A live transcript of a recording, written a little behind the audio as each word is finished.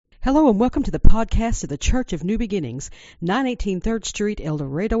Hello and welcome to the podcast of the Church of New Beginnings, 918 3rd Street, El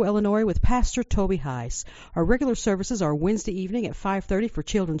Dorado, Illinois, with Pastor Toby Heiss. Our regular services are Wednesday evening at 5:30 for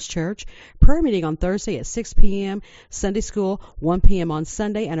Children's Church, prayer meeting on Thursday at 6 p.m., Sunday school 1 p.m. on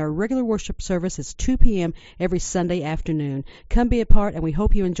Sunday, and our regular worship service is 2 p.m. every Sunday afternoon. Come be a part, and we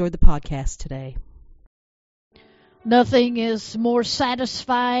hope you enjoyed the podcast today. Nothing is more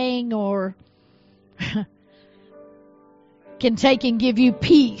satisfying or can take and give you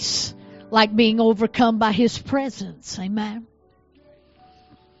peace like being overcome by His presence. Amen.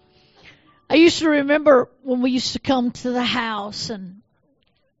 I used to remember when we used to come to the house, and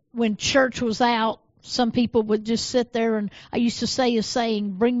when church was out, some people would just sit there, and I used to say a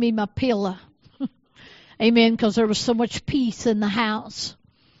saying, "Bring me my pillow." Amen, because there was so much peace in the house.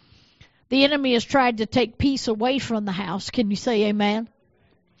 The enemy has tried to take peace away from the house. Can you say amen?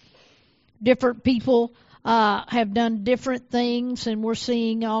 Different people have done different things, and we're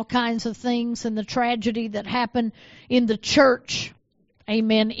seeing all kinds of things, and the tragedy that happened in the church,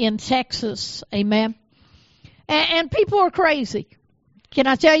 amen, in Texas, amen. And people are crazy. Can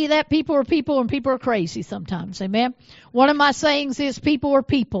I tell you that? People are people, and people are crazy sometimes, amen. One of my sayings is people are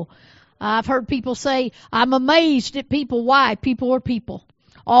people. I've heard people say, I'm amazed at people. Why? People are people.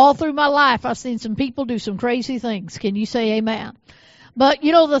 All through my life, I've seen some people do some crazy things. Can you say amen? But,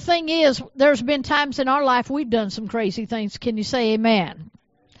 you know, the thing is, there's been times in our life we've done some crazy things. Can you say amen?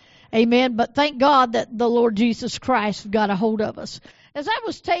 Amen. But thank God that the Lord Jesus Christ got a hold of us. As I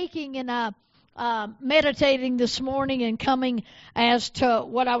was taking and meditating this morning and coming as to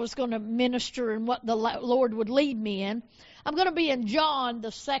what I was going to minister and what the Lord would lead me in, I'm going to be in John, the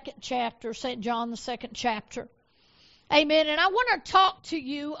 2nd chapter, St. John, the 2nd chapter. Amen. And I want to talk to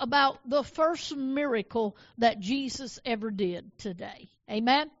you about the first miracle that Jesus ever did today.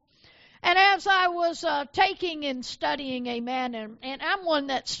 Amen. And as I was taking and studying, amen, and I'm one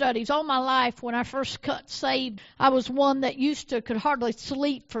that studies all my life. When I first got saved, I was one that could hardly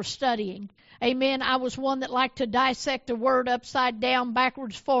sleep for studying. Amen. I was one that liked to dissect a word upside down,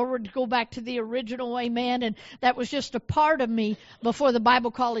 backwards, forward, go back to the original. Amen. And that was just a part of me before the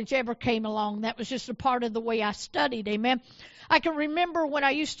Bible college ever came along. That was just a part of the way I studied. Amen. I can remember when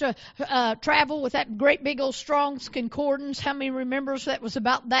I used to travel with that great big old Strong's Concordance. How many remembers that was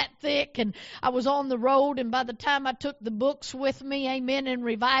about that thick? And I was on the road, and by the time I took the books with me, amen, in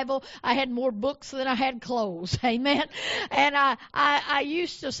revival, I had more books than I had clothes. Amen. And I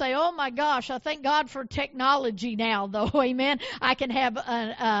used to say, oh my gosh, I thank God for technology now, though. Amen. I can have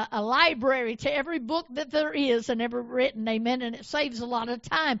a library to every book that there is and ever written. Amen. And it saves a lot of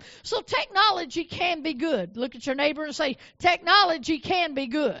time. So technology can be good. Look at your neighbor and say, technology can be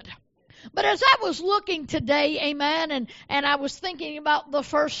good. But as I was looking today, amen, and I was thinking about the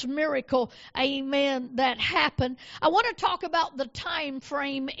first miracle, amen, that happened, I want to talk about the time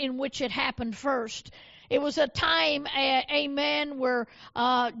frame in which it happened first. It was a time, amen, where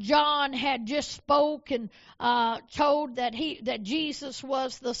John had just spoke and told that Jesus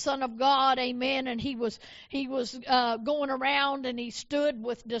was the Son of God, amen, and he was going around, and he stood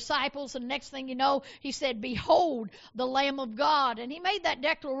with disciples, and next thing you know, he said, "Behold, the Lamb of God," and he made that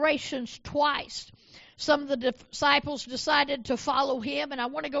declaration twice. Some of the disciples decided to follow him, and I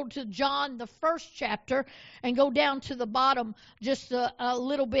want to go to John, the 1st chapter, and go down to the bottom just a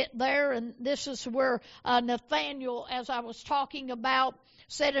little bit there, and this is where Nathanael, as I was talking about,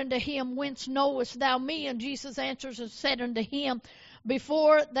 said unto him, "Whence knowest thou me?" And Jesus answers and said unto him,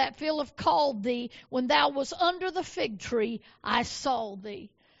 "Before that Philip called thee, when thou was under the fig tree, I saw thee."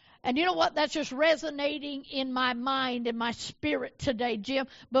 And you know what? That's just resonating in my mind and my spirit today, Jim.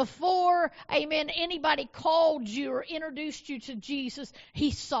 Before, amen, anybody called you or introduced you to Jesus,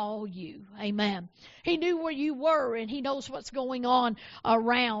 He saw you. Amen. He knew where you were, and He knows what's going on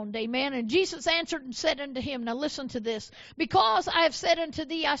around. Amen. And Jesus answered and said unto him, now listen to this, "Because I have said unto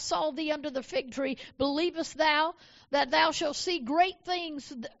thee, I saw thee under the fig tree, believest thou that thou shalt see greater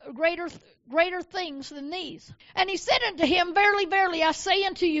things than these?" And he said unto him, "Verily, verily, I say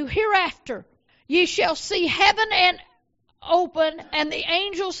unto you, hereafter ye shall see heaven and open, and the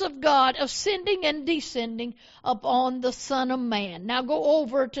angels of God ascending and descending upon the Son of Man." Now go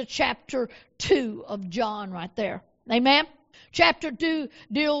over to chapter 2 of John right there. Amen. Chapter 2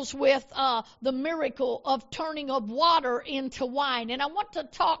 deals with the miracle of turning of water into wine. And I want to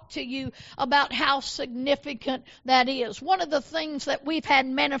talk to you about how significant that is. One of the things that we've had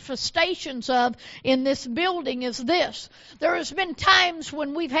manifestations of in this building is this. There has been times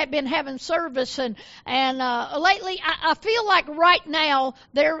when we've been having service, and lately I feel like right now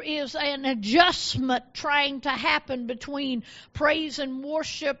there is an adjustment trying to happen between praise and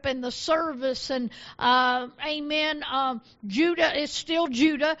worship and the service, and amen, Judah is still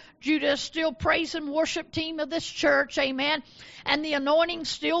Judah. Judah is still praise and worship team of this church. Amen. And the anointing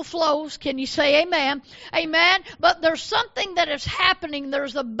still flows. Can you say amen? Amen. But there's something that is happening.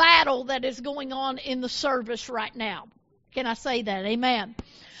 There's a battle that is going on in the service right now. Can I say that? Amen.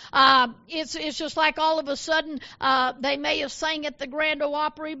 It's just like all of a sudden they may have sang at the Grand Ole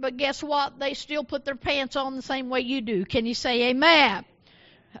Opry, but guess what? They still put their pants on the same way you do. Can you say amen?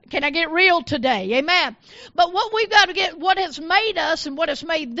 Can I get real today? Amen. But what we've got to get, what has made us and what has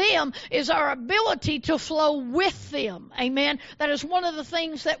made them is our ability to flow with them. Amen. That is one of the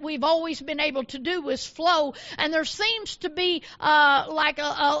things that we've always been able to do is flow. And there seems to be like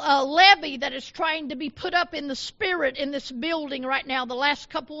a levee that is trying to be put up in the spirit in this building right now. The last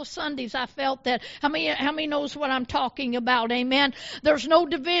couple of Sundays I felt that. How many knows what I'm talking about? Amen. There's no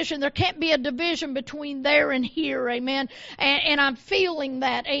division. There can't be a division between there and here. Amen. And I'm feeling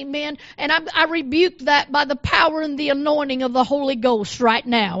that. Amen. And I rebuke that by the power and the anointing of the Holy Ghost right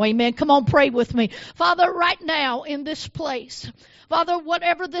now. Amen. Come on, pray with me. Father, right now in this place, Father,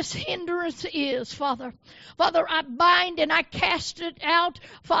 whatever this hindrance is, Father, I bind and I cast it out,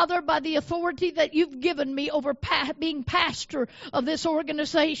 Father, by the authority that you've given me over being pastor of this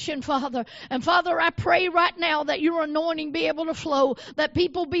organization, Father. And Father, I pray right now that your anointing be able to flow, that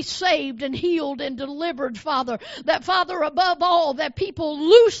people be saved and healed and delivered, Father. That, Father, above all, that people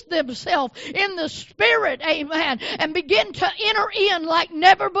loose themselves in the Spirit, amen, and begin to enter in like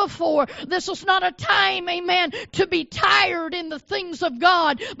never before. This is not a time, amen, to be tired in the things of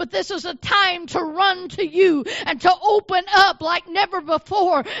God, but this is a time to run to you and to open up like never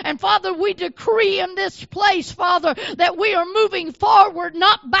before. And Father, we decree in this place, Father, that we are moving forward,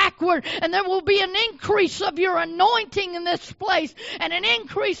 not backward, and there will be an increase of your anointing in this place and an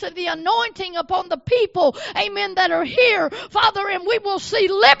increase of the anointing upon the people, amen, that are here, Father, and we will see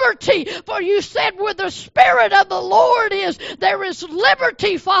liberty, for you said where the Spirit of the Lord is, there is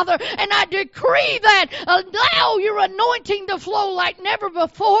liberty, Father, and I decree that allow your anointing to flow like never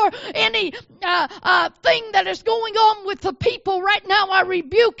before. Any thing that is going on with the people right now, I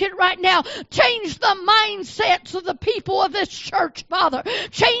rebuke it right now. Change the mindsets of the people of this church, Father.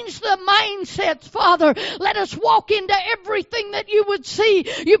 Change the mindsets, Father. Let us walk into everything that you would see.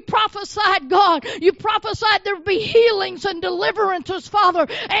 You prophesied, God. You prophesied there would be healings and deliverances, Father.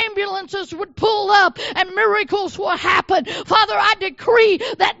 Ambulances would pull up and miracles will happen. Father, I decree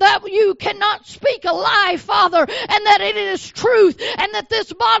that you cannot speak a lie, Father, and that it is truth, and that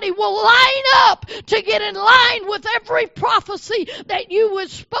this body will line up to get in line with every prophecy that you would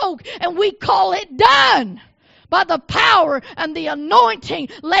spoke, and we call it done. By the power and the anointing,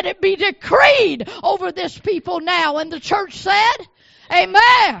 let it be decreed over this people now. And the church said,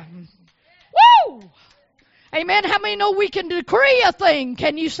 amen. Woo! Amen. How many know we can decree a thing?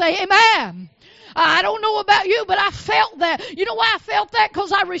 Can you say amen? I don't know about you, but I felt that. You know why I felt that?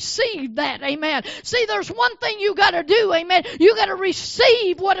 Because I received that. Amen. See, there's one thing you got to do. Amen. You got to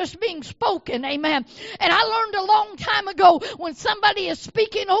receive what is being spoken. Amen. And I learned a long time ago when somebody is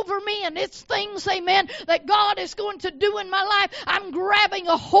speaking over me and it's things, amen, that God is going to do in my life, I'm grabbing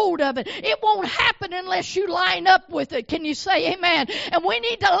a hold of it. It won't happen unless you line up with it. Can you say amen? And we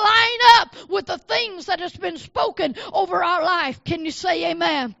need to line up with the things that has been spoken over our life. Can you say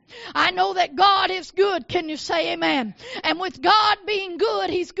amen? I know that God is good. Can you say amen? And with God being good,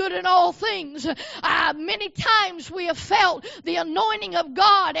 He's good in all things. Many times we have felt the anointing of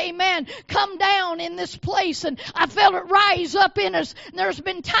God, amen, come down in this place, and I felt it rise up in us. And there's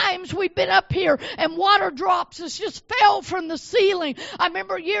been times we've been up here and water drops has just fell from the ceiling. I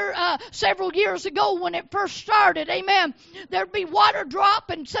remember several years ago when it first started, amen, there'd be water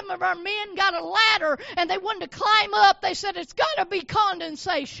drop and some of our men got a ladder and they wanted to climb up. They said, it's got to be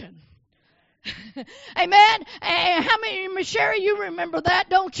condensation. Amen. And how many, Sherry, you remember that,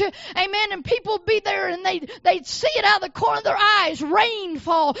 don't you? Amen. And people would be there and they'd see it out of the corner of their eyes, rain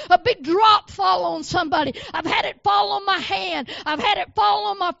fall, a big drop fall on somebody. I've had it fall on my hand. I've had it fall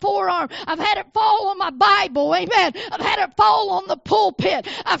on my forearm. I've had it fall on my Bible. Amen. I've had it fall on the pulpit.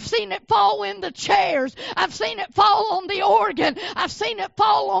 I've seen it fall in the chairs. I've seen it fall on the organ. I've seen it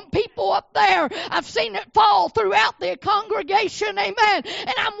fall on people up there. I've seen it fall throughout the congregation. Amen.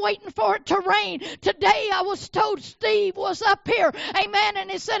 And I'm waiting for it to rain. Today I was told Steve was up here, amen, and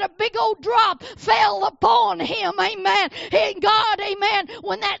he said a big old drop fell upon him, amen. And God, amen,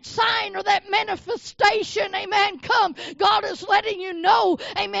 when that sign or that manifestation, amen, comes, God is letting you know,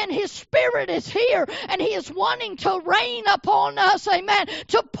 amen, His Spirit is here and He is wanting to rain upon us, amen,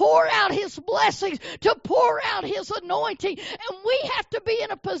 to pour out His blessings, to pour out His anointing, and we have to be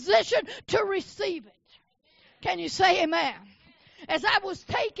in a position to receive it. Can you say amen? as I was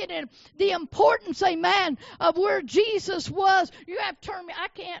taking in the importance, amen, of where Jesus was. You have to turn me.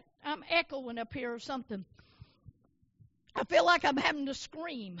 I'm echoing up here or something. I feel like I'm having to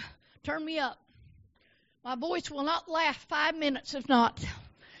scream. Turn me up. My voice will not last 5 minutes if not.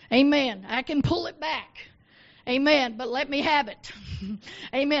 Amen. I can pull it back. Amen. But let me have it.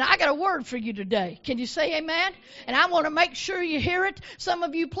 Amen. I got a word for you today. Can you say amen? And I want to make sure you hear it. Some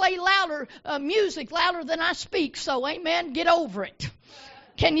of you play louder, music louder than I speak. So amen. Get over it.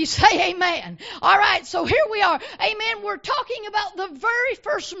 Can you say amen? All right, so here we are. Amen. We're talking about the very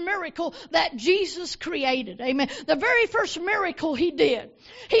first miracle that Jesus created. Amen. The very first miracle he did.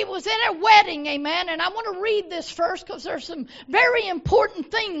 He was in a wedding. Amen. And I want to read this first because there's some very important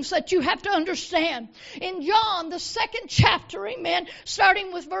things that you have to understand. In John, the 2nd chapter, amen,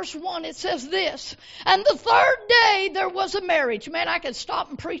 starting with verse 1, it says this. And the third day there was a marriage. Man, I could stop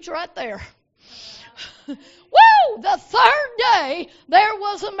and preach right there. Woo! The third day, there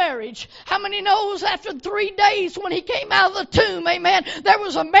was a marriage. How many knows after 3 days when he came out of the tomb, amen, there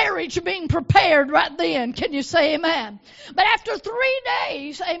was a marriage being prepared right then. Can you say amen? But after 3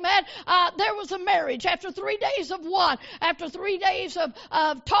 days, amen, there was a marriage. After 3 days of what? After 3 days of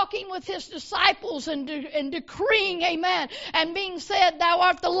talking with his disciples and decreeing, amen, and being said, thou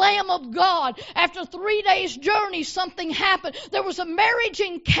art the Lamb of God. After 3 days' journey, something happened. There was a marriage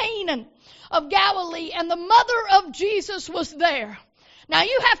in Canaan of Galilee, and the mother of Jesus was there. Now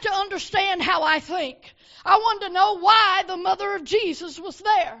you have to understand how I think. I wanted to know why the mother of Jesus was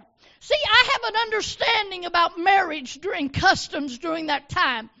there. See, I have an understanding about marriage during customs during that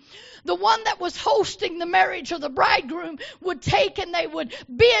time. The one that was hosting the marriage of the bridegroom would take and they would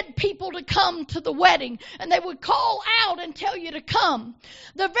bid people to come to the wedding. And they would call out and tell you to come.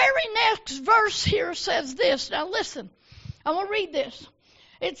 The very next verse here says this. Now listen, I'm going to read this.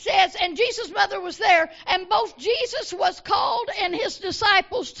 It says, and Jesus' mother was there, and both Jesus was called and his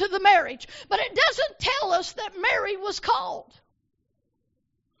disciples to the marriage. But it doesn't tell us that Mary was called.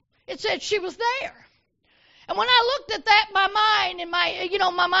 It said she was there. And when I looked at that, my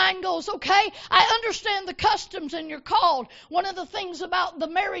mind goes, okay, I understand the customs and you're called. One of the things about the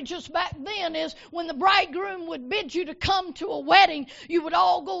marriages back then is when the bridegroom would bid you to come to a wedding, you would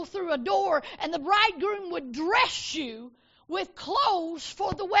all go through a door and the bridegroom would dress you with clothes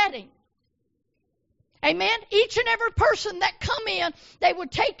for the wedding. Amen? Each and every person that come in, they would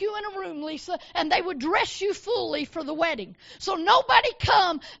take you in a room, Lisa, and they would dress you fully for the wedding. So nobody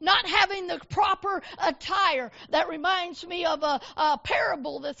come not having the proper attire. That reminds me of a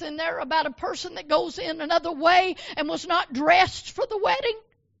parable that's in there about a person that goes in another way and was not dressed for the wedding.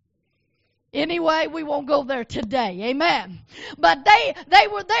 Anyway, we won't go there today. Amen. But they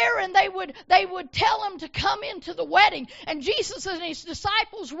were there and they would tell them to come into the wedding. And Jesus and his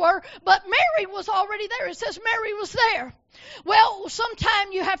disciples were, but Mary was already there. It says Mary was there. Well,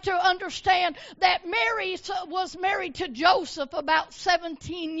 sometime you have to understand that Mary was married to Joseph about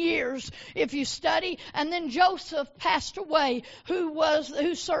 17 years, if you study, and then Joseph passed away, who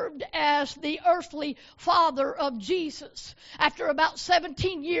served as the earthly father of Jesus. After about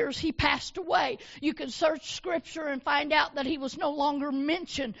 17 years, he passed away. You can search Scripture and find out that he was no longer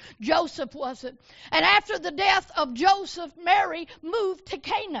mentioned. Joseph wasn't. And after the death of Joseph, Mary moved to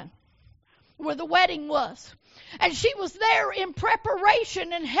Canaan, where the wedding was. And she was there in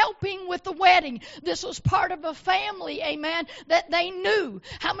preparation and helping with the wedding. This was part of a family, amen, that they knew.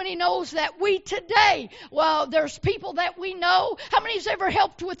 How many knows that we today, well, there's people that we know. How many's ever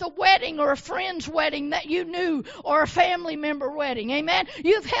helped with a wedding or a friend's wedding that you knew, or a family member wedding, amen?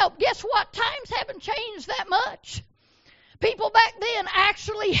 You've helped. Guess what? Times haven't changed that much. People back then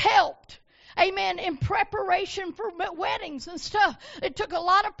actually helped. Amen, in preparation for weddings and stuff. It took a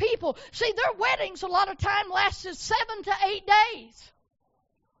lot of people. See, their weddings a lot of time lasted 7 to 8 days.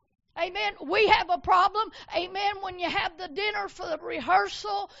 Amen. We have a problem. Amen. When you have the dinner for the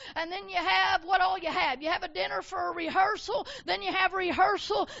rehearsal, and then you have what all you have. You have a dinner for a rehearsal, then you have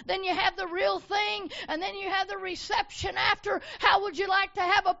rehearsal, then you have the real thing, and then you have the reception after. How would you like to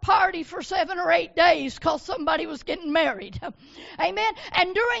have a party for 7 or 8 days because somebody was getting married? Amen.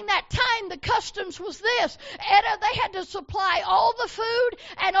 And during that time, the customs was this. They had to supply all the food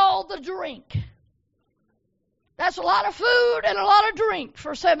and all the drink. That's a lot of food and a lot of drink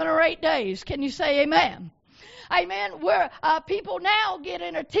for 7 or 8 days. Can you say amen? amen, where people now get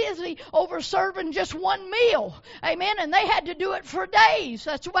in a tizzy over serving just one meal, amen, and they had to do it for days.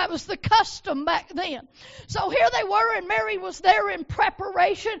 That was the custom back then. So here they were, and Mary was there in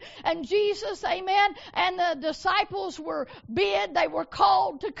preparation, and Jesus, amen, and the disciples were bid, they were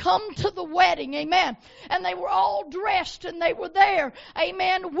called to come to the wedding, amen, and they were all dressed, and they were there,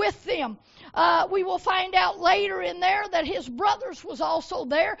 amen, with them. We will find out later in there that his brothers was also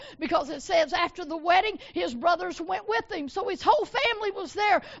there, because it says after the wedding, his brothers went with him. So his whole family was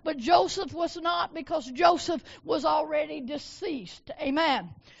there, but Joseph was not, because Joseph was already deceased. Amen.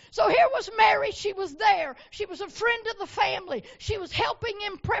 So here was Mary. She was there. She was a friend of the family. She was helping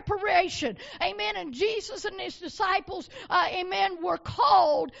in preparation. Amen. And Jesus and his disciples, amen, were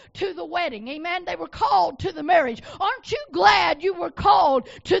called to the wedding. Amen. They were called to the marriage. Aren't you glad you were called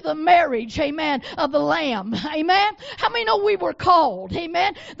to the marriage, amen, of the Lamb? Amen. How many know we were called?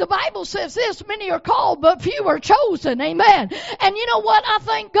 Amen. The Bible says this, many are called, but few are chosen. Amen. And you know what? I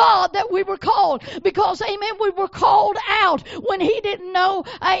thank God that we were called, because, amen, we were called out when he didn't know,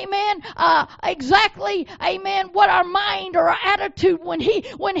 amen, exactly, amen, what our mind or our attitude, when he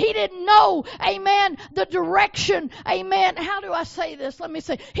didn't know, amen, the direction, amen. How do I say this? Let me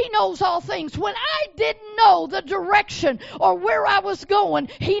say, he knows all things. When I didn't know the direction or where I was going,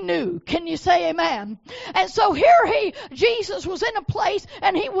 he knew. Can you say amen? And so here Jesus was in a place,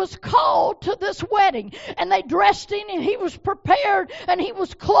 and he was called to this wedding, and they dressed him, and he was prepared, and he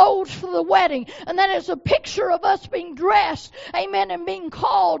was clothed for the wedding. And that is a picture of us being dressed, amen, and being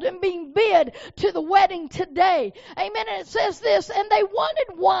called and being bid to the wedding today. Amen. And it says this, and they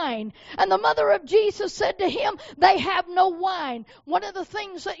wanted wine. And the mother of Jesus said to him, they have no wine. One of the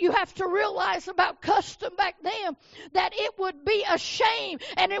things that you have to realize about custom back then, that it would be a shame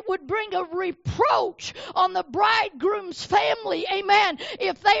and it would bring a reproach on the bridegroom's family. Amen.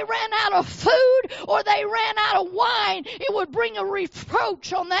 If they ran out of food or they ran out of wine, it would bring a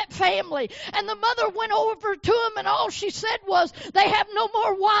reproach on that family. And the mother went over to him, and all she said was, they have no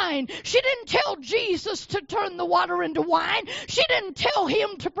more wine. She didn't tell Jesus to turn the water into wine. She didn't tell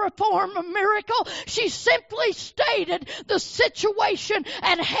him to perform a miracle. She simply stated the situation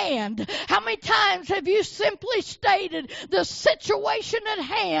at hand. How many times have you simply stated the situation at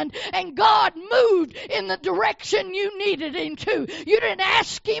hand, and God moved in the direction you needed him to? You didn't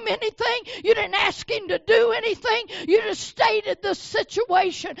ask him anything. You didn't ask him to do anything. You just stated the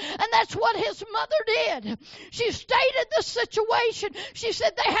situation. And that's what his mother did. She stated the situation. She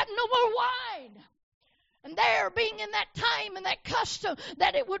said they have no more wine. And there, being in that time and that custom,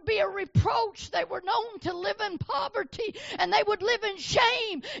 that it would be a reproach. They were known to live in poverty, and they would live in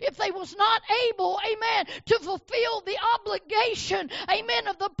shame if they was not able, amen, to fulfill the obligation, amen,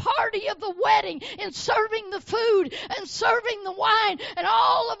 of the party of the wedding in serving the food and serving the wine. And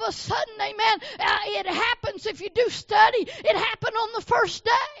all of a sudden, amen, it happens, if you do study, it happened on the first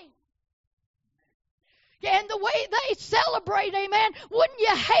day. And the way they celebrate, amen, wouldn't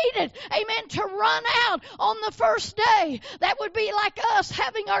you hate it, amen, to run out on the first day? That would be like us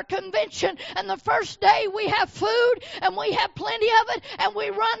having our convention, and the first day we have food, and we have plenty of it, and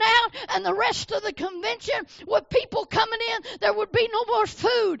we run out, and the rest of the convention, with people coming in, there would be no more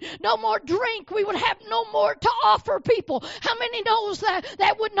food, no more drink. We would have no more to offer people. How many knows that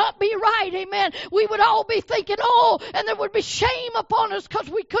that would not be right, amen? We would all be thinking, oh, and there would be shame upon us because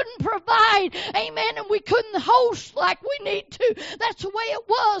we couldn't provide, amen, and we couldn't host like we need to. That's the way it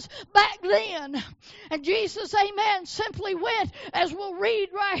was back then. And Jesus, amen, simply went, as we'll read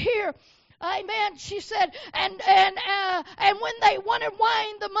right here. Amen. She said, and when they wanted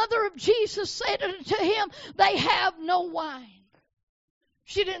wine, the mother of Jesus said to him, they have no wine.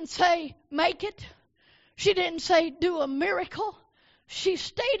 She didn't say, make it. She didn't say, do a miracle. She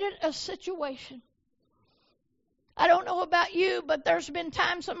stated a situation. I don't know about you, but there's been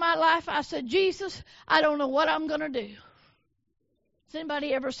times in my life I said, Jesus, I don't know what I'm going to do. Has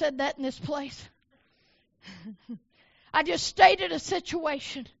anybody ever said that in this place? I just stated a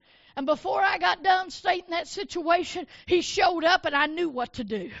situation. And before I got done stating that situation, he showed up and I knew what to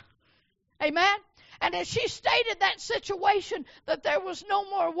do. Amen? And as she stated that situation, that there was no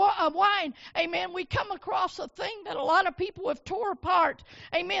more wine, amen, we come across a thing that a lot of people have tore apart.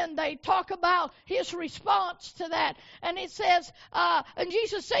 Amen. They talk about his response to that. And it says, and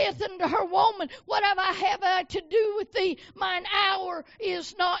Jesus saith unto her, woman, what have I to do with thee? Mine hour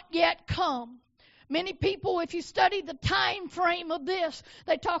is not yet come. Many people, if you study the time frame of this,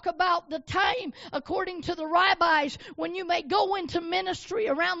 they talk about the time, according to the rabbis, when you may go into ministry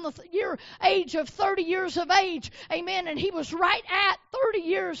around the age of 30 years of age. Amen. And he was right at 30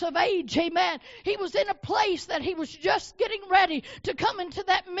 years of age. Amen. He was in a place that he was just getting ready to come into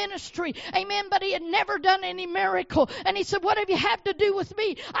that ministry. Amen. But he had never done any miracle. And he said, what have you had to do with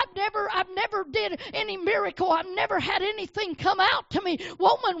me? I've never did any miracle. I've never had anything come out to me.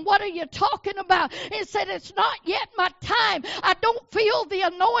 Woman, what are you talking about? He said, it's not yet my time. I don't feel the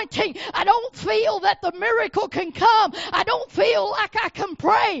anointing. I don't feel that the miracle can come. I don't feel like I can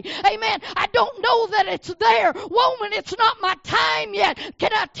pray. Amen. I don't know that it's there. Woman, it's not my time yet.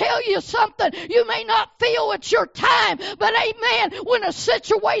 Can I tell you something? You may not feel it's your time, but amen, when a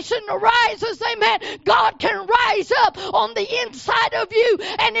situation arises, amen, God can rise up on the inside of you,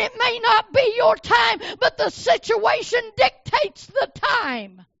 and it may not be your time, but the situation dictates the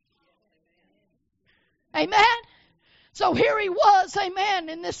time. Amen. So here he was, amen,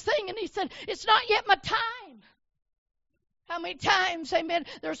 in this thing, and he said, it's not yet my time. How many times, amen,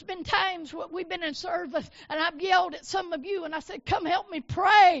 there's been times we've been in service, and I've yelled at some of you, and I said, come help me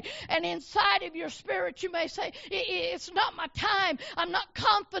pray. And inside of your spirit, you may say, it's not my time. I'm not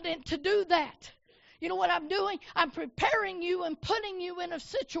confident to do that. You know what I'm doing? I'm preparing you and putting you in a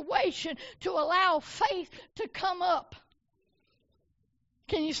situation to allow faith to come up.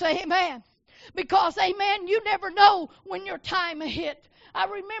 Can you say amen? Because, amen, you never know when your time will hit. I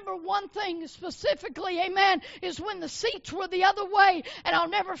remember one thing specifically, amen, is when the seats were the other way, and I'll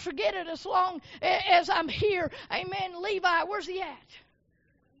never forget it as long as I'm here. Amen. Levi, where's he at?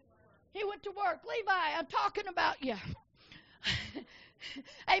 He went to work. Levi, I'm talking about you.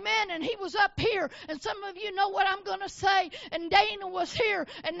 Amen. And he was up here, and some of you know what I'm going to say. And Dana was here,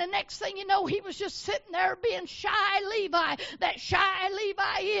 and the next thing you know, he was just sitting there being shy Levi. That shy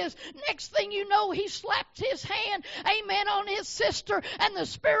Levi is. Next thing you know, he slapped his hand, amen, on his sister, and the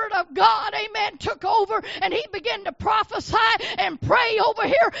Spirit of God, amen, took over, and he began to prophesy and pray over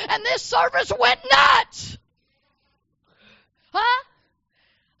here, and this service went nuts. Huh?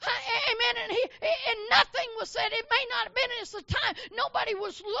 Amen. And nothing was said. It may not have been as the time. Nobody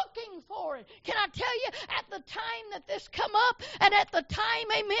was looking for it. Can I tell you, at the time that this come up, and at the time,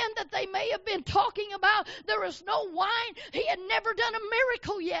 amen, that they may have been talking about there was no wine, he had never done a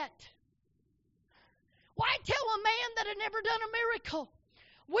miracle yet. Why tell a man that had never done a miracle?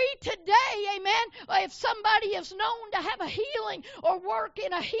 We today, amen, if somebody is known to have a healing or work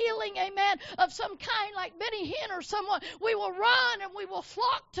in a healing, amen, of some kind like Benny Hinn or someone, we will run and we will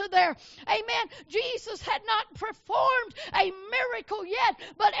flock to there. Amen. Jesus had not performed a miracle yet,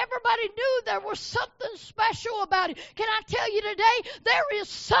 but everybody knew there was something special about it. Can I tell you today, there is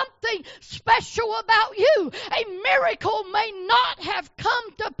something special about you. A miracle may not have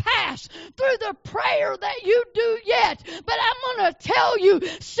come to pass through the prayer that you do yet, but I'm going to tell you,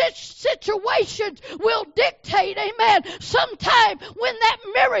 situations will dictate, amen, sometime when that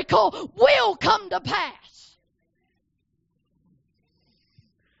miracle will come to pass.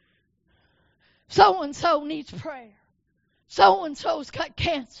 So-and-so needs prayer. So-and-so's got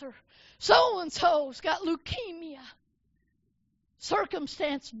cancer. So-and-so's got leukemia.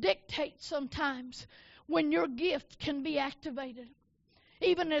 Circumstance dictates sometimes when your gift can be activated.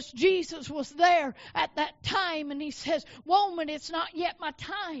 Even as Jesus was there at that time, and he says, woman, it's not yet my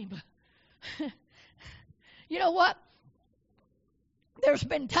time. You know what? There's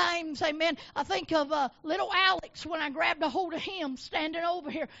been times, amen, I think of little Alex when I grabbed a hold of him standing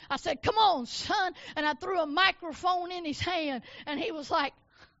over here. I said, come on, son. And I threw a microphone in his hand, and he was like,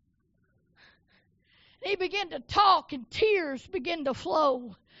 he began to talk, and tears began to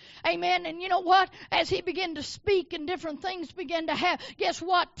flow. Amen. And you know what? As he began to speak and different things began to have, guess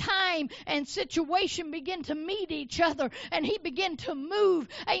what? Time and situation began to meet each other. And he began to move.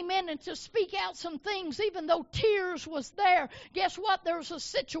 Amen. And to speak out some things, even though tears was there. Guess what? There was a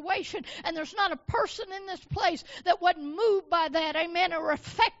situation, and there's not a person in this place that wasn't moved by that. Amen. Or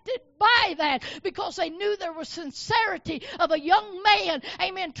affected by that, because they knew there was sincerity of a young man,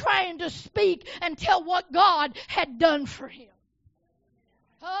 amen, trying to speak and tell what God had done for him.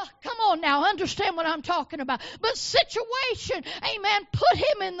 Come on now, understand what I'm talking about. But situation, amen, put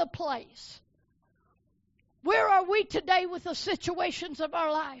him in the place. Where are we today with the situations of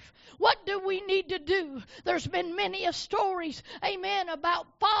our life? What do we need to do? There's been many stories, amen, about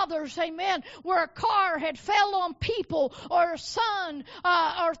fathers, amen, where a car had fell on people or a son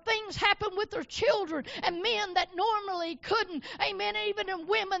or things happened with their children, and men that normally couldn't, amen, even in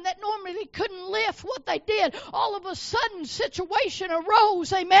women that normally couldn't lift what they did. All of a sudden, situation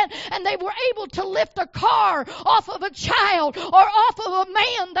arose, amen, and they were able to lift a car off of a child or off of a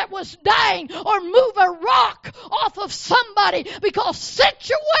man that was dying or move a rock off of somebody because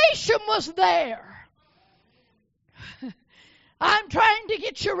situation was there. I'm trying to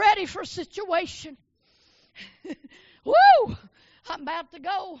get you ready for situation. Woo! I'm about to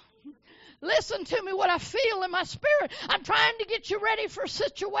go. Listen to me, what I feel in my spirit. I'm trying to get you ready for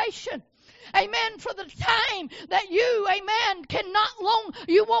situation. Amen. For the time that you, amen,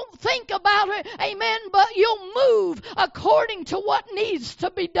 you won't think about it, amen, but you'll move according to what needs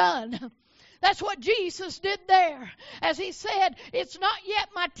to be done. That's what Jesus did there. As he said, it's not yet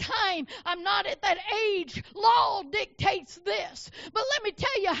my time. I'm not at that age. Law dictates this. But let me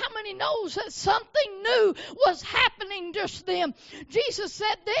tell you, how many knows that something new was happening just then? Jesus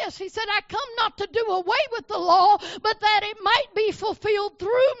said this. He said, I come not to do away with the law, but that it might be fulfilled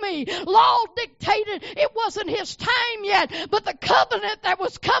through me. Law dictated it wasn't his time yet, but the covenant that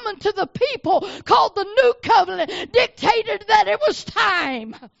was coming to the people called the new covenant dictated that it was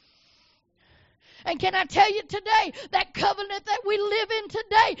time. And can I tell you today, that covenant that we live in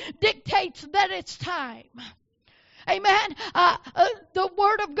today dictates that it's time. Amen. The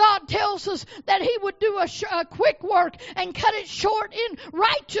Word of God tells us that He would do a quick work and cut it short in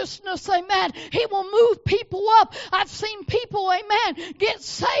righteousness. Amen. He will move people up. I've seen people, amen, get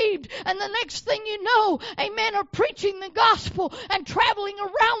saved. And the next thing you know, amen, are preaching the gospel and traveling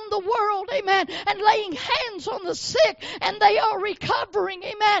around the world, amen, and laying hands on the sick, and they are recovering,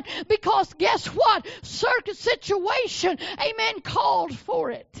 amen, because guess what? Certain situation, amen, called for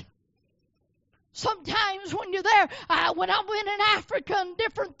it. Sometimes when you're there, when I went in Africa and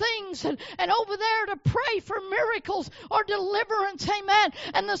different things and over there to pray for miracles or deliverance, amen,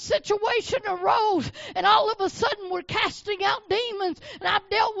 and the situation arose and all of a sudden we're casting out demons, and I've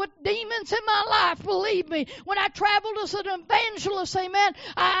dealt with demons in my life, believe me. When I traveled as an evangelist, amen,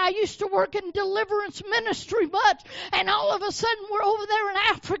 I used to work in deliverance ministry much, and all of a sudden we're over there in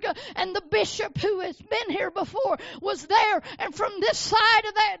Africa, and the bishop who has been here before was there, and from this side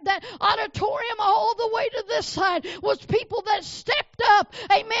of that auditorium all the way to this side was people that stepped up,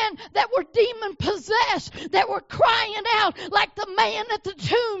 amen, that were demon possessed, that were crying out like the man at the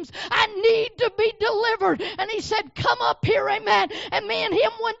tombs, I need to be delivered. And he said, come up here, amen. And me and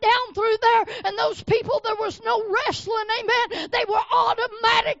him went down through there, and those people, there was no wrestling, amen. They were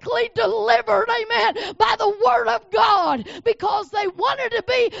automatically delivered, amen, by the Word of God, because they wanted to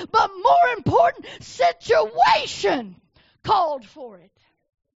be, but more important, situation called for it.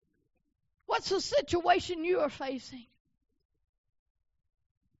 What's the situation you are facing?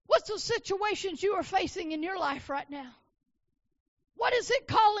 What's the situations you are facing in your life right now? What is it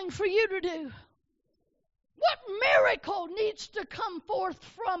calling for you to do? What miracle needs to come forth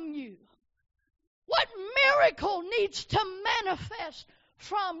from you? What miracle needs to manifest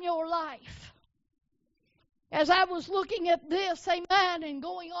from your life? As I was looking at this, amen, and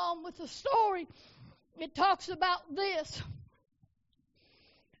going on with the story, it talks about this.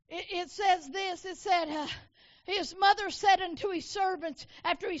 It says this, it said, his mother said unto his servants,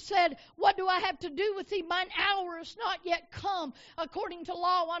 after he said, what do I have to do with thee? Mine hour is not yet come. According to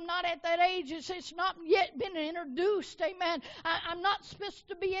law, I'm not at that age. It's not yet been introduced, amen. I'm not supposed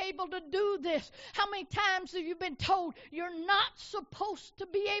to be able to do this. How many times have you been told you're not supposed to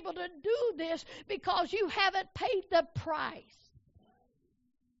be able to do this because you haven't paid the price?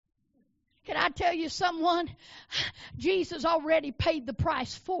 Can I tell you someone? Jesus already paid the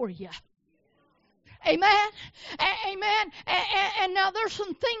price for you. Amen. Amen. And now there's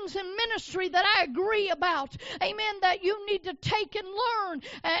some things in ministry that I agree about. Amen. That you need to take and learn.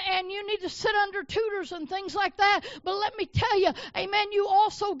 And you need to sit under tutors and things like that. But let me tell you, amen, you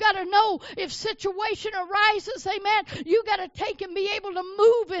also got to know if situation arises, amen, you got to take and be able to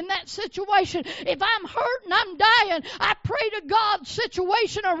move in that situation. If I'm hurt and I'm dying, I pray to God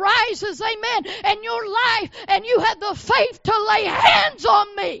situation arises, amen, in your life, and you have the faith to lay hands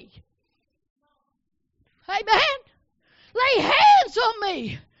on me. Amen. Lay hands on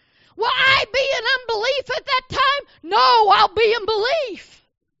me. Will I be in unbelief at that time? No, I'll be in belief.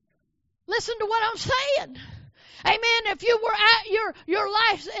 Listen to what I'm saying. Amen. If you were at your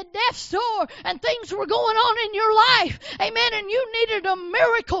life's at death's door and things were going on in your life, amen, and you needed a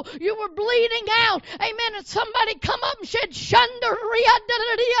miracle, you were bleeding out, amen, and somebody come up and said,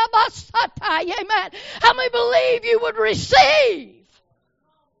 amen. How many believe you would receive?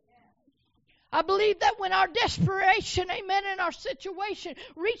 I believe that when our desperation, amen, in our situation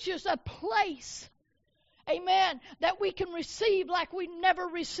reaches a place, amen, that we can receive like we never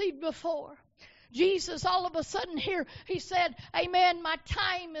received before. Jesus, all of a sudden here, he said, amen, my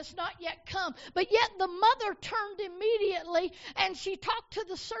time is not yet come. But yet the mother turned immediately and she talked to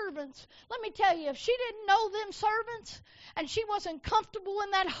the servants. Let me tell you, if she didn't know them servants and she wasn't comfortable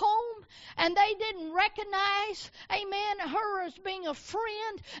in that home and they didn't recognize, amen, her as being a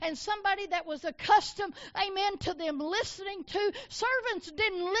friend and somebody that was accustomed, amen, to them listening to. Servants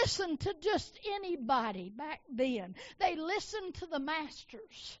didn't listen to just anybody back then. They listened to the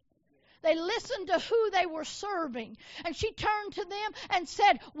masters. They listened to who they were serving. And she turned to them and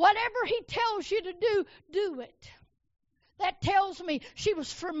said, whatever he tells you to do, do it. That tells me she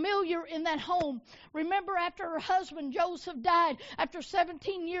was familiar in that home. Remember, after her husband Joseph died, after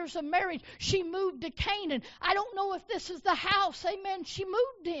 17 years of marriage, she moved to Canaan. I don't know if this is the house, amen, she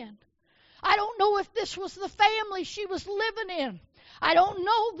moved in. I don't know if this was the family she was living in. I don't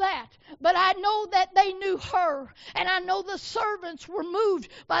know that, but I know that they knew her, and I know the servants were moved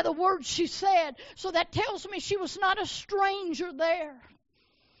by the words she said. So that tells me she was not a stranger there.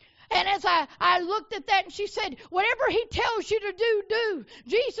 And as I looked at that, and she said, whatever he tells you to do, do.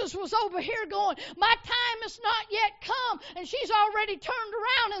 Jesus was over here going, my time is not yet come. And she's already turned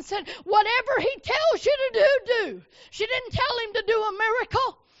around and said, whatever he tells you to do, do. She didn't tell him to do a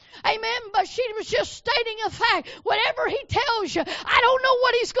miracle. Amen. But she was just stating a fact. Whatever he tells you, I don't know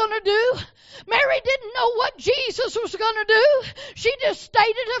what he's going to do. Mary didn't know what Jesus was going to do. She just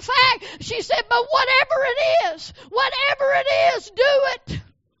stated a fact. She said, but whatever it is, do it.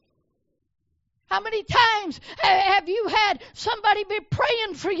 How many times have you had somebody be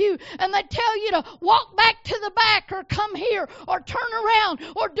praying for you and they tell you to walk back to the back or come here or turn around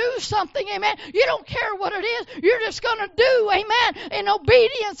or do something, amen? You don't care what it is. You're just going to do, amen, in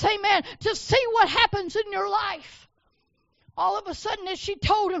obedience, amen, to see what happens in your life. All of a sudden, as she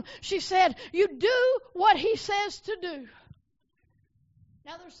told him, she said, you do what he says to do.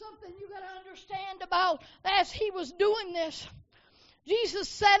 Now, there's something you got to understand about as he was doing this. Jesus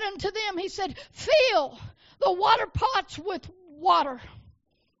said unto them, he said, fill the water pots with water.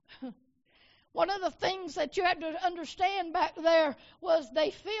 One of the things that you had to understand back there was they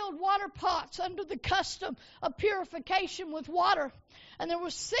filled water pots under the custom of purification with water. And there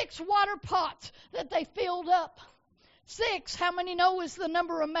were 6 water pots that they filled up. 6, how many know, is the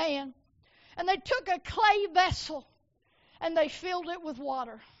number of man? And they took a clay vessel and they filled it with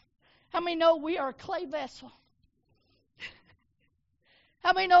water. How many know we are a clay vessel?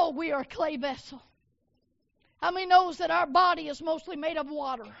 How many know we are a clay vessel? How many knows that our body is mostly made of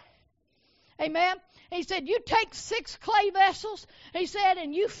water? Amen? He said, you take 6 clay vessels, he said,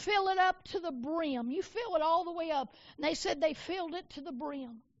 and you fill it up to the brim. You fill it all the way up. And they said they filled it to the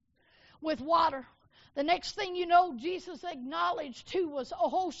brim with water. The next thing you know, Jesus acknowledged who was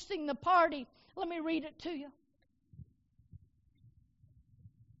hosting the party. Let me read it to you.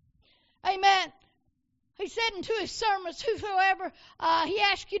 Amen. He said unto his servants, whosoever he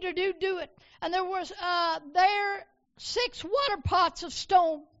asked you to do it. And there was there 6 water pots of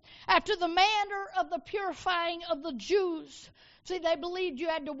stone, after the manner of the purifying of the Jews. See, they believed you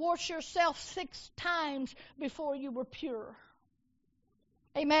had to wash yourself 6 times before you were pure.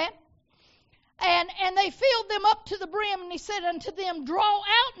 Amen. And they filled them up to the brim, and he said unto them, draw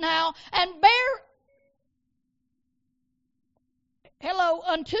out now and bear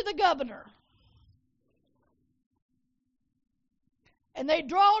unto the governor. And they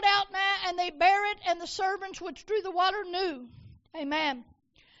drawed out now, and they bare it, and the servants which drew the water knew. Amen.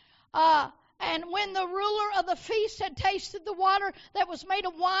 And when the ruler of the feast had tasted the water that was made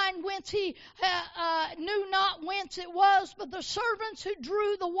of wine, whence he knew not whence it was, but the servants who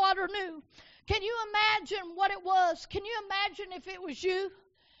drew the water knew. Can you imagine what it was? Can you imagine if it was you?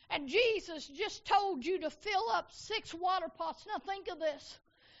 And Jesus just told you to fill up 6 water pots. Now think of this.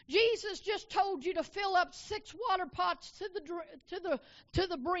 Jesus just told you to fill up 6 water pots to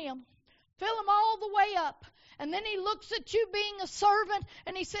the brim. Fill them all the way up. And then he looks at you being a servant,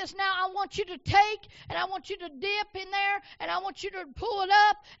 and he says, now I want you to take, and I want you to dip in there, and I want you to pull it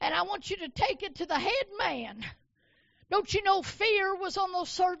up, and I want you to take it to the head man. Don't you know fear was on those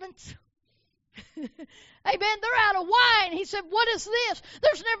servants? Amen. They're out of wine. He said, what is this?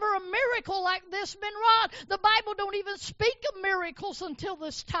 There's never a miracle like this been wrought. The Bible don't even speak of miracles until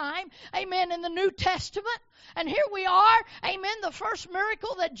this time. Amen. In the New Testament. And here we are. Amen. The first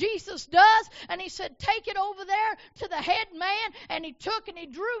miracle that Jesus does. And he said, take it over there to the head man. And he took and he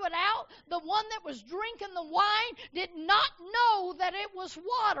drew it out. The one that was drinking the wine did not know that it was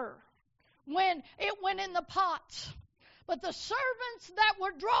water when it went in the pots. But the servants that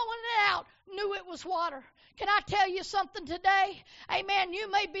were drawing it out knew it was water. Can I tell you something today? Amen.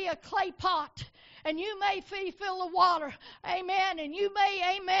 You may be a clay pot. And you may be filled with water. Amen. And you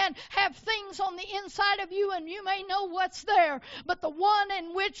may, amen, have things on the inside of you and you may know what's there. But the one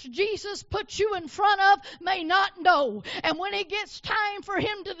in which Jesus puts you in front of may not know. And when it gets time for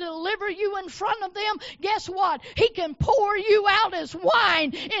him to deliver you in front of them, guess what? He can pour you out as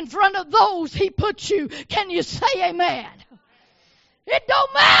wine in front of those he puts you. Can you say amen? It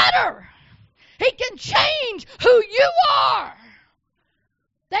don't matter. He can change who you are.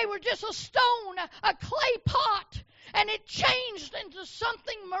 They were just a stone, a clay pot, and it changed into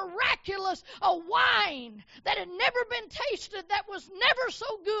something miraculous, a wine that had never been tasted, that was never so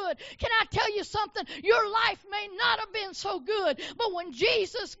good. Can I tell you something? Your life may not have been so good, but when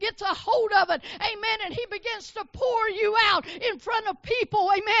Jesus gets a hold of it, amen, and he begins to pour you out in front of people,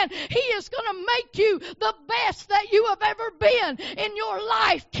 amen, he is going to make you the best that you have ever been in your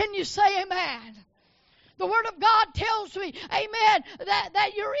life. Can you say amen? The Word of God tells me, amen,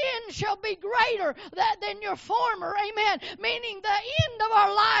 that your end shall be greater than your former, amen, meaning the end of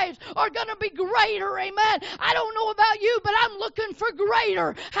our lives are going to be greater, amen. I don't know about you, but I'm looking for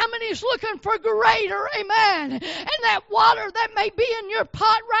greater. How many is looking for greater, amen? And that water that may be in your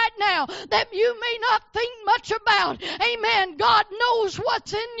pot right now that you may not think much about, amen, God knows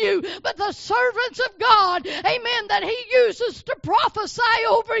what's in you, but the servants of God, amen, that he uses to prophesy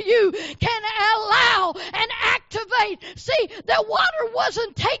over you can allow and activate. See, the water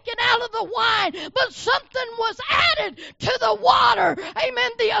wasn't taken out of the wine, but something was added to the water.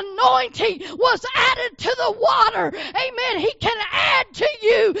 Amen. The anointing was added to the water. Amen. He can add to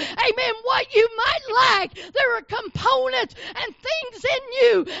you. Amen. What you might lack. There are components and things in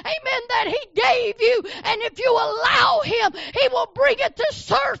you. Amen. That he gave you. And if you allow him, he will bring it to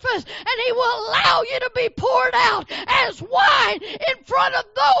surface and he will allow you to be poured out as wine in front of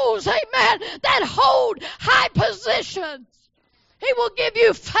those, amen, that hold high positions. He will give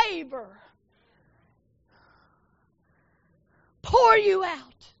you favor. Pour you out.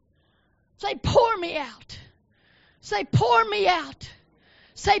 Say, pour me out. Say, pour me out.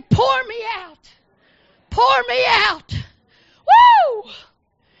 Say, pour me out. Pour me out. Woo!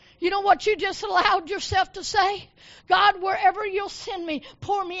 You know what you just allowed yourself to say? God, wherever you'll send me,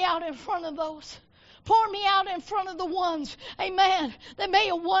 pour me out in front of those. Pour me out in front of the ones, amen, that may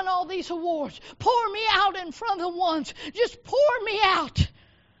have won all these awards. Pour me out in front of the ones. Just pour me out.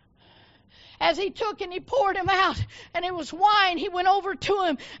 As he took and he poured him out, and it was wine, he went over to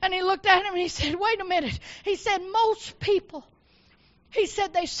him, and he looked at him, and he said, wait a minute. He said, most people, he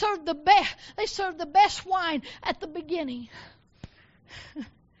said, they serve the best wine at the beginning.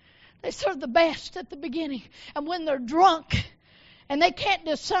 They serve the best at the beginning. And when they're drunk, and they can't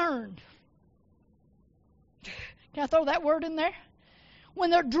discern, can I throw that word in there? When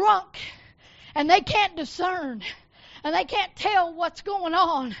they're drunk and they can't discern and they can't tell what's going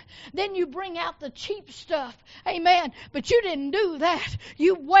on, then you bring out the cheap stuff. Amen. But you didn't do that.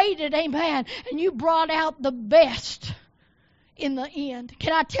 You waited, amen, and you brought out the best in the end.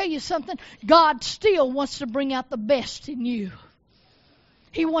 Can I tell you something? God still wants to bring out the best in you.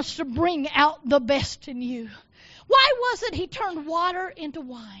 He wants to bring out the best in you. Why was it he turned water into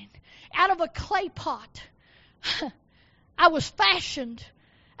wine out of a clay pot? I was fashioned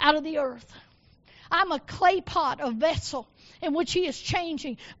out of the earth. I'm a clay pot, a vessel in which he is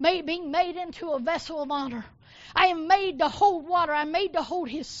changing, being made into a vessel of honor. I am made to hold water. I'm made to hold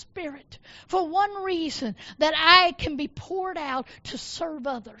his spirit for one reason, that I can be poured out to serve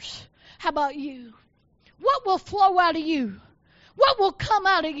others. How about you? What will flow out of you? What will come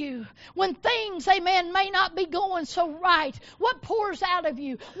out of you when things, amen, may not be going so right? What pours out of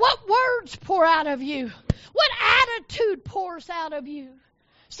you? What words pour out of you? What attitude pours out of you?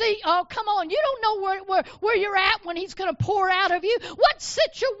 See, oh, come on. You don't know where you're at when he's going to pour out of you. What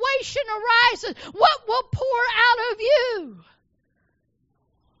situation arises? What will pour out of you?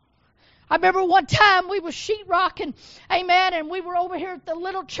 I remember one time we was sheetrocking, amen, and we were over here at the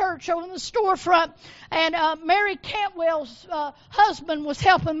little church over in the storefront, and Mary Cantwell's husband was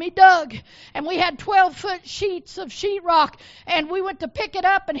helping me, Doug, and we had 12-foot sheets of sheetrock, and we went to pick it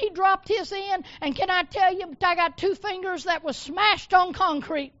up, and he dropped his in, and can I tell you, I got 2 fingers that was smashed on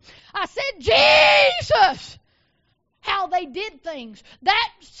concrete. I said, Jesus! How they did things.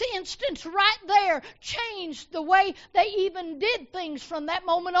 That instance right there changed the way they even did things from that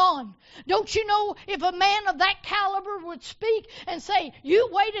moment on. Don't you know, if a man of that caliber would speak and say, you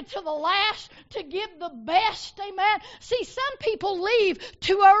waited till the last to give the best, amen? See, some people leave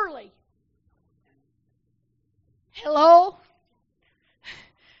too early. Hello?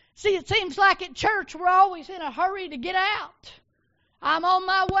 See, it seems like at church we're always in a hurry to get out. I'm on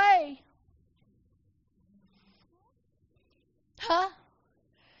my way. Huh?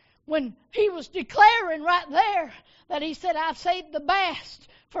 When he was declaring right there that he said, I've saved the best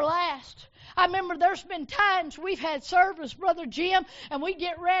for last. I remember there's been times we've had service, Brother Jim, and we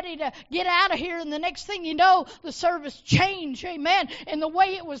get ready to get out of here, and the next thing you know, the service changed, amen, in the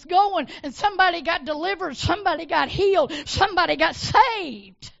way it was going, and somebody got delivered, somebody got healed, somebody got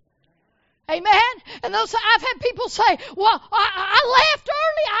saved. Amen? And I've had people say, well, I left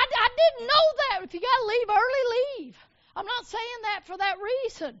early. I didn't know that. If you got to leave early, leave. I'm not saying that for that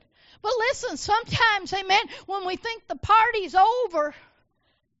reason. But listen, sometimes, amen, when we think the party's over,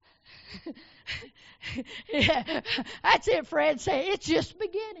 yeah, that's it, Fred. Say it's just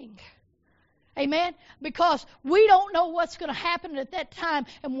beginning. Amen? Because we don't know what's going to happen at that time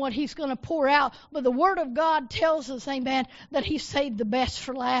and what He's going to pour out. But the Word of God tells us, amen, that He saved the best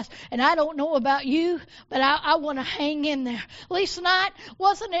for last. And I don't know about you, but I want to hang in there. Lisa Knight,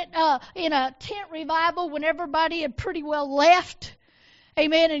 wasn't it in a tent revival when everybody had pretty well left?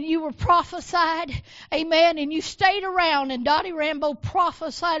 Amen, and you were prophesied, amen, and you stayed around, and Dottie Rambo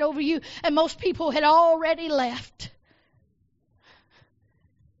prophesied over you, and most people had already left.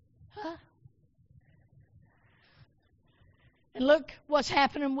 Huh? And look what's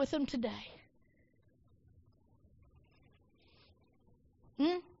happening with them today.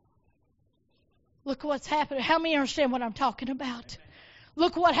 Look what's happening. How many understand what I'm talking about?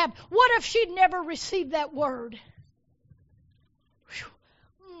 Look what happened. What if she'd never received that word?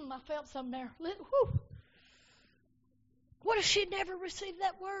 I felt something there. What if she'd never received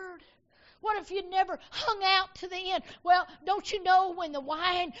that word? What if you'd never hung out to the end? Well, don't you know when the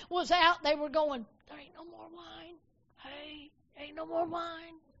wine was out, they were going, there ain't no more wine. Hey, ain't no more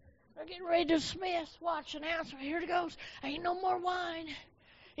wine. They're getting ready to dismiss. Watch an answer. Here it goes. Ain't no more wine.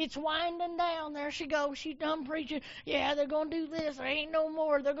 It's winding down. There she goes. She's done preaching. Yeah, they're going to do this. There ain't no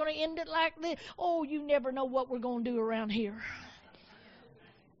more. They're going to end it like this. Oh, you never know what we're going to do around here.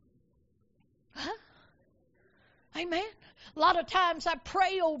 Huh? Amen. A lot of times I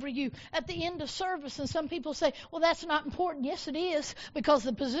pray over you at the end of service, and some people say, well, that's not important. Yes, it is, because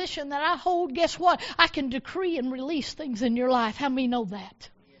the position that I hold, guess what? I can decree and release things in your life. How many know that?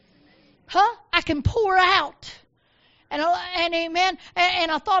 Huh? I can pour out. And amen. And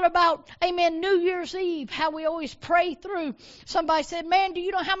I thought about, amen, New Year's Eve, how we always pray through. Somebody said, man, do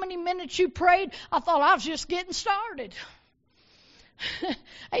you know how many minutes you prayed? I thought I was just getting started.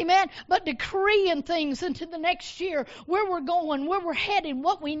 Amen. But decreeing things into the next year, where we're going, where we're heading,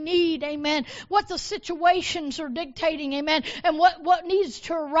 what we need, amen, what the situations are dictating, amen, and what needs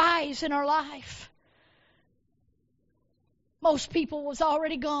to arise in our life. Most people was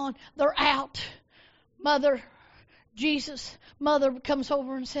already gone. They're out. Mother comes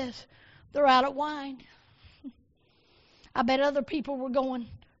over and says, they're out of wine. I bet other people were going,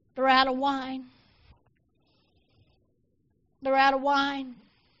 they're out of wine. They're out of wine.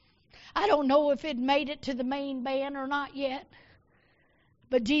 I don't know if it made it to the main band or not yet.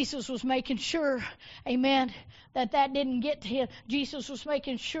 But Jesus was making sure, amen, that didn't get to Him. Jesus was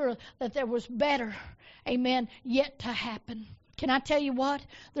making sure that there was better, amen, yet to happen. Can I tell you what?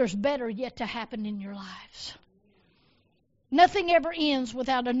 There's better yet to happen in your lives. Nothing ever ends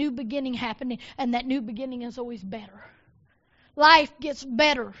without a new beginning happening, and that new beginning is always better. Life gets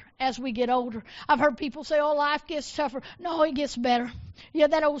better as we get older. I've heard people say, oh, life gets tougher. No, it gets better. Yeah,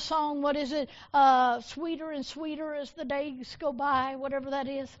 that old song, what is it? Sweeter and sweeter as the days go by, whatever that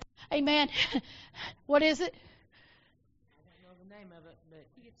is. Amen. What is it? I don't know the name of it, but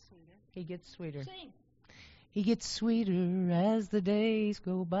he gets sweeter. He gets sweeter. Sing. He gets sweeter as the days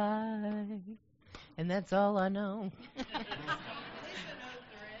go by. And that's all I know.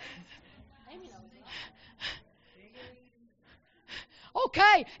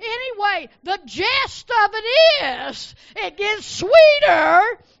 Okay, anyway, the gist of it is, it gets sweeter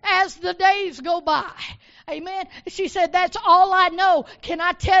as the days go by. Amen. She said, that's all I know. Can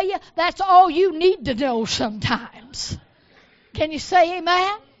I tell you, that's all you need to know sometimes. Can you say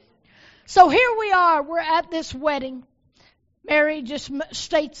amen? So here we are. We're at this wedding. Mary just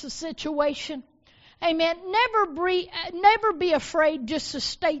states the situation. Amen. Never be afraid just to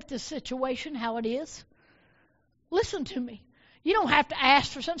state the situation how it is. Listen to me. You don't have to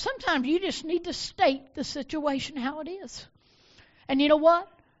ask for something. Sometimes you just need to state the situation how it is. And you know what?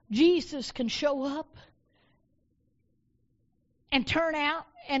 Jesus can show up and turn out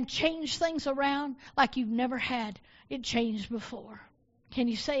and change things around like you've never had it changed before. Can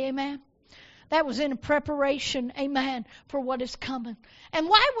you say amen? That was in preparation, amen, for what is coming. And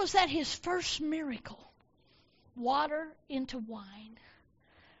why was that his first miracle? Water into wine.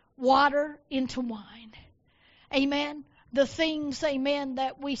 Water into wine. Amen. The things, amen,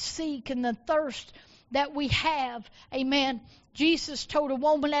 that we seek and the thirst that we have, amen. Jesus told a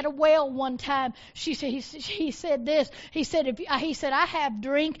woman at a well one time. He said this. He said, I have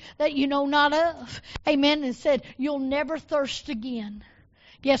drink that you know not of. Amen. And said, you'll never thirst again.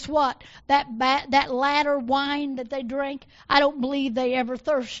 Guess what? That latter wine that they drank, I don't believe they ever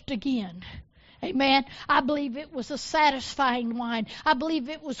thirst again. Amen. I believe it was a satisfying wine. I believe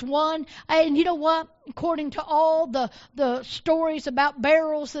it was one, and you know what? According to all the stories about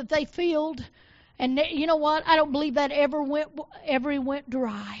barrels that they filled, and you know what? I don't believe that ever went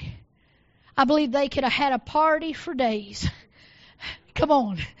dry. I believe they could have had a party for days. Come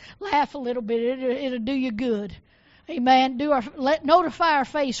on, laugh a little bit. It'll do you good. Amen. Notify our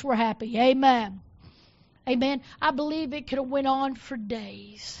face we're happy. Amen. Amen. I believe it could have went on for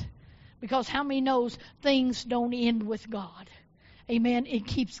days. Because how many knows things don't end with God? Amen. It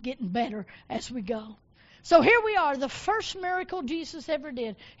keeps getting better as we go. So here we are. The first miracle Jesus ever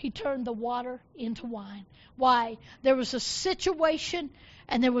did. He turned the water into wine. Why? There was a situation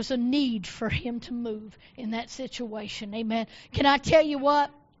and there was a need for him to move in that situation. Amen. Can I tell you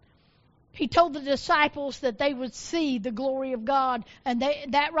what? He told the disciples that they would see the glory of God. And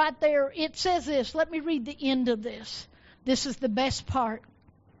that right there, it says this. Let me read the end of this. This is the best part.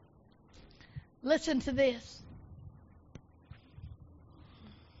 Listen to this.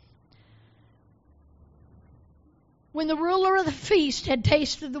 When the ruler of the feast had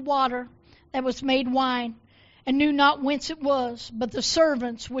tasted the water that was made wine, and knew not whence it was, but the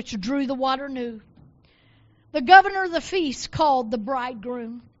servants which drew the water knew, the governor of the feast called the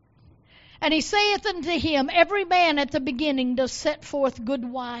bridegroom. And he saith unto him, every man at the beginning does set forth good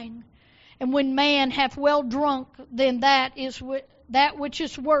wine, and when man hath well drunk, then that which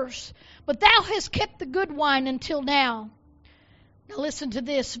is worse. But thou hast kept the good wine until now. Now listen to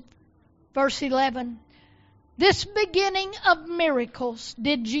this, verse 11. This beginning of miracles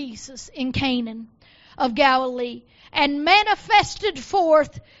did Jesus in Canaan of Galilee, and manifested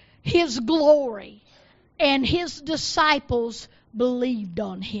forth his glory, and his disciples believed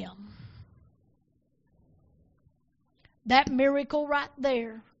on him. That miracle right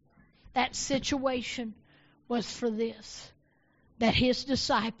there, that situation was for this, that his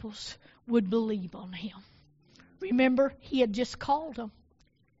disciples would believe on him. Remember, he had just called them.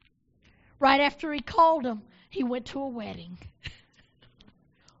 Right after he called them, he went to a wedding.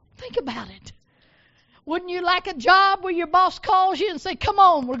 Think about it. Wouldn't you like a job where your boss calls you and say, come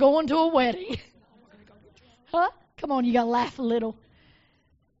on, we're going to a wedding? Huh? Come on, you got to laugh a little.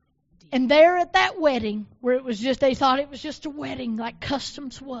 And there at that wedding, where it was just, they thought it was just a wedding like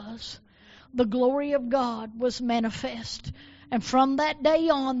customs was, the glory of God was manifest. And from that day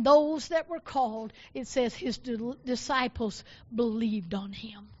on, those that were called, it says his disciples believed on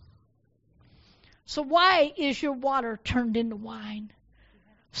him. So why is your water turned into wine?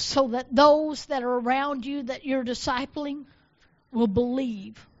 So that those that are around you that you're discipling will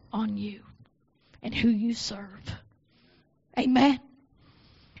believe on you and who you serve. Amen.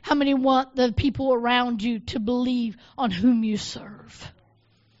 How many want the people around you to believe on whom you serve?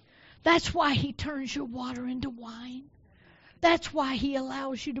 That's why he turns your water into wine. That's why he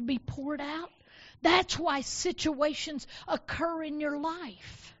allows you to be poured out. That's why situations occur in your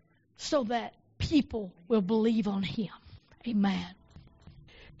life, so that people will believe on him. Amen.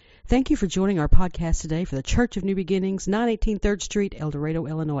 Thank you for joining our podcast today for the Church of New Beginnings, 918 3rd Street, El Dorado,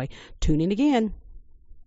 Illinois. Tune in again.